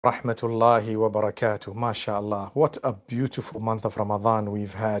Rahmatullahi wa barakatuh. MashaAllah. What a beautiful month of Ramadan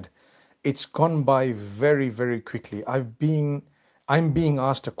we've had. It's gone by very, very quickly. I'm being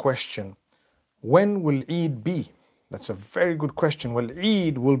asked a question. When will Eid be? That's a very good question. Well,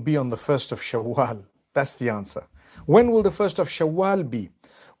 Eid will be on the 1st of Shawwal. That's the answer. When will the 1st of Shawwal be?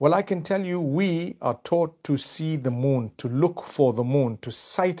 Well, I can tell you we are taught to see the moon, to look for the moon, to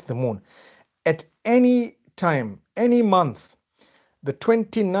sight the moon. At any time, any month, the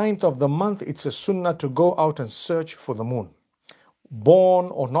 29th of the month, it's a sunnah to go out and search for the moon.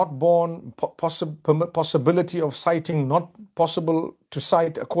 Born or not born, possibility of sighting, not possible to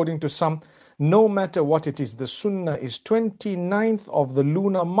sight according to some. No matter what it is, the sunnah is 29th of the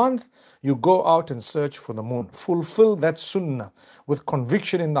lunar month, you go out and search for the moon. Fulfill that sunnah with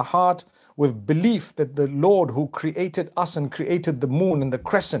conviction in the heart, with belief that the Lord who created us and created the moon and the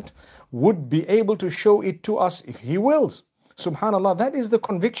crescent would be able to show it to us if He wills. Subhanallah, that is the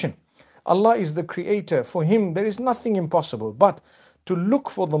conviction. Allah is the creator. For Him, there is nothing impossible. But to look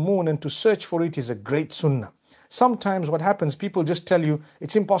for the moon and to search for it is a great sunnah. Sometimes what happens, people just tell you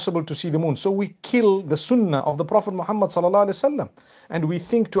it's impossible to see the moon. So we kill the sunnah of the Prophet Muhammad sallallahu alaihi wasallam, and we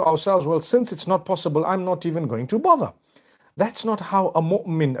think to ourselves, well, since it's not possible, I'm not even going to bother. That's not how a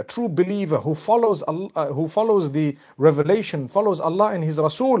mu'min, a true believer who follows Allah, who follows the revelation, follows Allah and His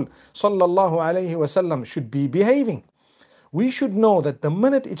Rasul sallallahu alaihi wasallam should be behaving. We should know that the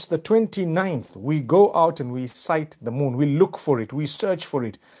minute it's the 29th, we go out and we sight the moon. We look for it. We search for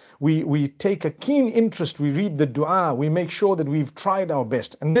it. We take a keen interest. We read the dua. We make sure that we've tried our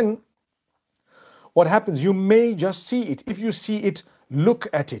best. And then what happens? You may just see it. If you see it, look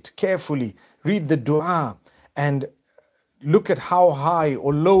at it carefully. Read the dua and look at how high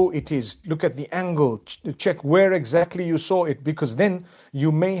or low it is. Look at the angle. Check where exactly you saw it, because then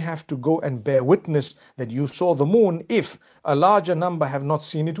you may have to go and bear witness that you saw the moon if a larger number have not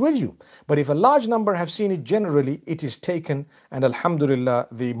seen it with you. But if a large number have seen it, generally it is taken, and alhamdulillah,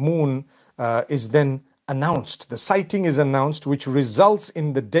 the moon is then announced. The sighting is announced, which results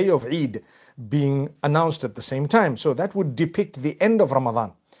in the day of Eid being announced at the same time. So that would depict the end of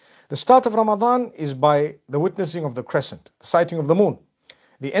Ramadan. The start of Ramadan is by the witnessing of the crescent, the sighting of the moon.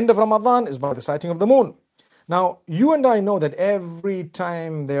 The end of Ramadan is by the sighting of the moon. Now, you and I know that every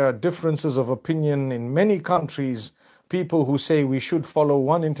time there are differences of opinion in many countries, people who say we should follow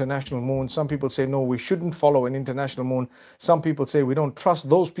one international moon, some people say no, we shouldn't follow an international moon, some people say we don't trust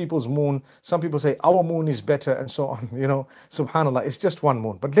those people's moon, some people say our moon is better, and so on. Subhanallah, it's just one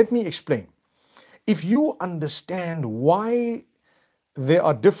moon. But let me explain. If you understand why there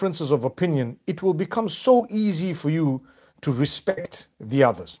are differences of opinion, it will become so easy for you to respect the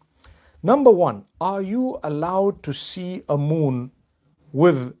others. Number one, are you allowed to see a moon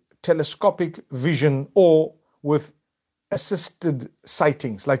with telescopic vision or with assisted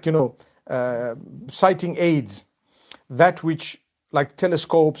sightings, like, sighting aids, that which like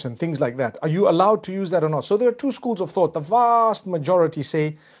telescopes and things like that? Are you allowed to use that or not? So there are two schools of thought. The vast majority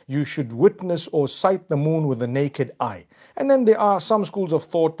say you should witness or sight the moon with the naked eye. And then there are some schools of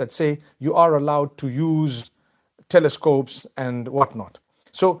thought that say you are allowed to use telescopes and whatnot.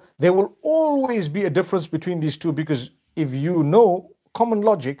 So there will always be a difference between these two, because if you know common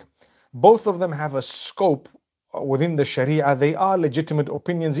logic, both of them have a scope within the Sharia. They are legitimate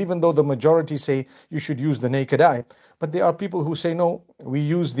opinions, even though the majority say you should use the naked eye. But there are people who say, no, we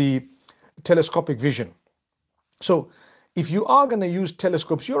use the telescopic vision. So if you are going to use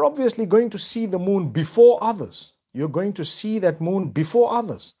telescopes, you're obviously going to see the moon before others. You're going to see that moon before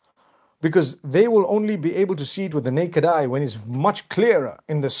others, because they will only be able to see it with the naked eye when it's much clearer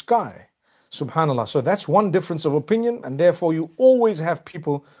in the sky. Subhanallah. So that's one difference of opinion, and therefore you always have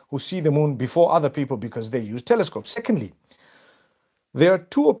people who see the moon before other people because they use telescopes. Secondly, there are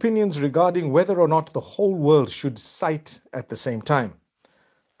two opinions regarding whether or not the whole world should sight at the same time.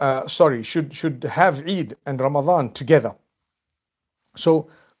 Should have Eid and Ramadan together. So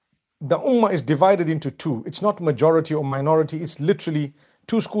the ummah is divided into two. It's not majority or minority. It's literally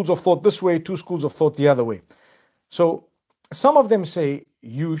two schools of thought this way, two schools of thought the other way. So some of them say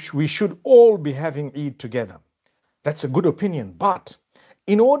we should all be having Eid together. That's a good opinion. But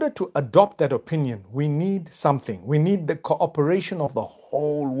in order to adopt that opinion, we need something. We need the cooperation of the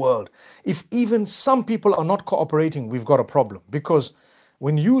whole world. If even some people are not cooperating, we've got a problem. Because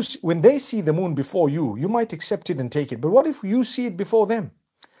when they see the moon before you, you might accept it and take it. But what if you see it before them?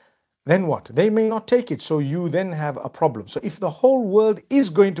 Then what? They may not take it, so you then have a problem. So if the whole world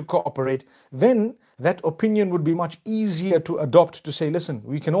is going to cooperate, then that opinion would be much easier to adopt, to say, listen,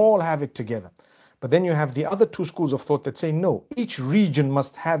 we can all have it together. But then you have the other two schools of thought that say, no, each region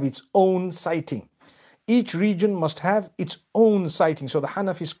must have its own sighting. Each region must have its own sighting. So the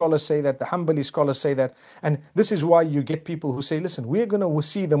Hanafi scholars say that, the Hanbali scholars say that, and this is why you get people who say, listen, we're going to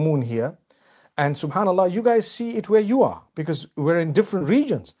see the moon here, and subhanAllah, you guys see it where you are, because we're in different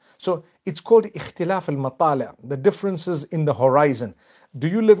regions. So it's called ikhtilaf al-matali', the differences in the horizon. Do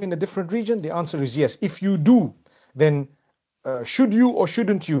you live in a different region? The answer is yes. If you do, then should you or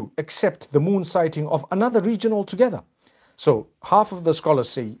shouldn't you accept the moon sighting of another region altogether? So half of the scholars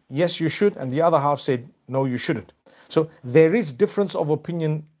say, yes, you should, and the other half say, no, you shouldn't. So there is difference of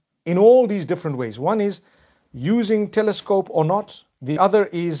opinion in all these different ways. One is using telescope or not. The other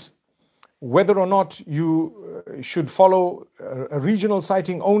is whether or not you should follow a regional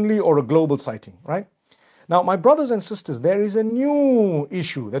sighting only or a global sighting, right? Now, my brothers and sisters, there is a new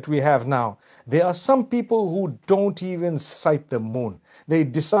issue that we have now. There are some people who don't even sight the moon. They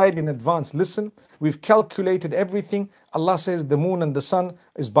decide in advance, listen, we've calculated everything. Allah says the moon and the sun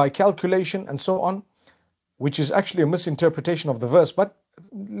is by calculation and so on, which is actually a misinterpretation of the verse. But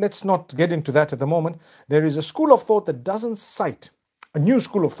let's not get into that at the moment. There is a school of thought that doesn't sight, a new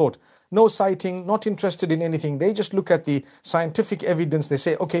school of thought. No sighting, not interested in anything. They just look at the scientific evidence. They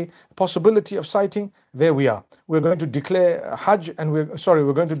say, okay, possibility of sighting, there we are. We're going to declare Hajj and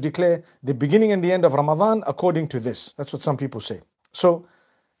we're going to declare the beginning and the end of Ramadan according to this. That's what some people say. So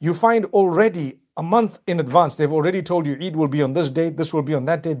you find already a month in advance, they've already told you Eid will be on this date, this will be on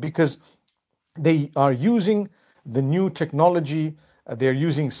that date, because they are using the new technology, they're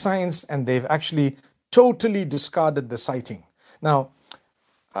using science, and they've actually totally discarded the sighting. Now,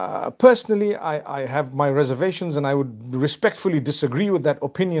 personally, I have my reservations, and I would respectfully disagree with that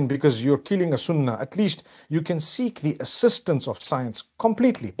opinion, because you're killing a sunnah. At least you can seek the assistance of science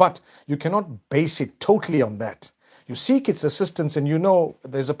completely, but you cannot base it totally on that. You seek its assistance, and you know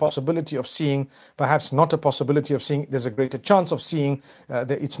there's a possibility of seeing, perhaps not a possibility of seeing, there's a greater chance of seeing,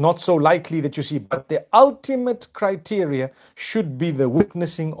 it's not so likely that you see, but the ultimate criteria should be the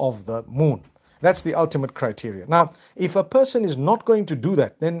witnessing of the moon. That's the ultimate criteria. Now, if a person is not going to do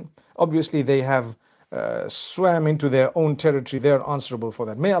that, then obviously they have swam into their own territory. They're answerable for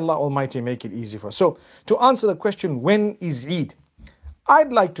that. May Allah Almighty make it easy for us. So, to answer the question, when is Eid?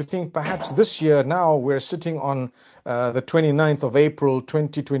 I'd like to think perhaps this year, now we're sitting on the 29th of April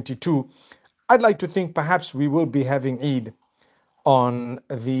 2022. I'd like to think perhaps we will be having Eid on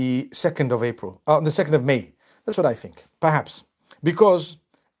the 2nd of April, on the 2nd of May. That's what I think, perhaps. Because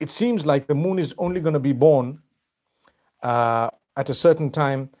it seems like the moon is only going to be born at a certain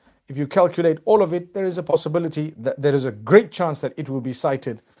time. If you calculate all of it, there is a possibility that there is a great chance that it will be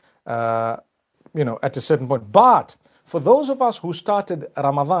sighted, at a certain point. But for those of us who started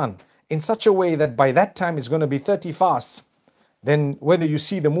Ramadan in such a way that by that time it's going to be 30 fasts, then whether you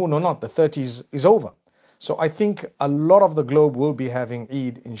see the moon or not, the 30s is over. So I think a lot of the globe will be having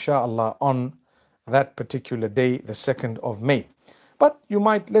Eid, inshallah, on that particular day, the 2nd of May. But you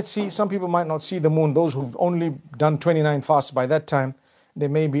might, let's see, some people might not see the moon. Those who've only done 29 fasts by that time, there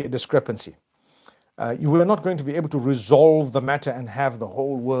may be a discrepancy. You are not going to be able to resolve the matter and have the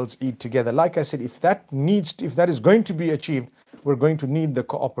whole world's Eid together. Like I said, if that is going to be achieved, we're going to need the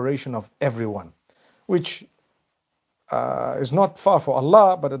cooperation of everyone, which is not far for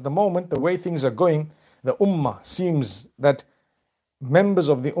Allah, but at the moment, the way things are going, the Ummah seems that members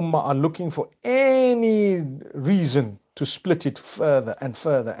of the Ummah are looking for any reason to split it further and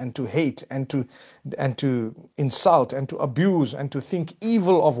further, and to hate and to insult and to abuse and to think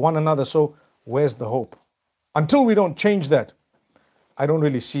evil of one another. So where's the hope? Until we don't change that, I don't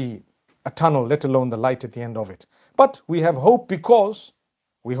really see a tunnel, let alone the light at the end of it. But we have hope because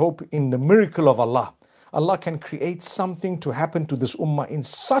we hope in the miracle of Allah. Allah can create something to happen to this ummah in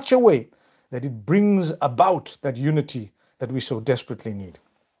such a way that it brings about that unity that we so desperately need.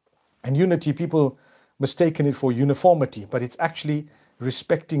 And unity, people mistaken it for uniformity, but it's actually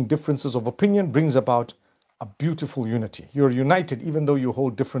respecting differences of opinion brings about a beautiful unity. You're united even though you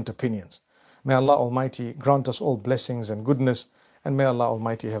hold different opinions. May Allah Almighty grant us all blessings and goodness, and may Allah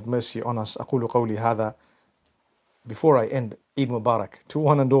Almighty have mercy on us. أقول قولي هذا. Before I end, Eid Mubarak to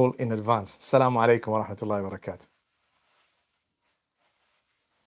one and all in advance. Assalamu alaikum wa rahmatullahi wa barakatuh.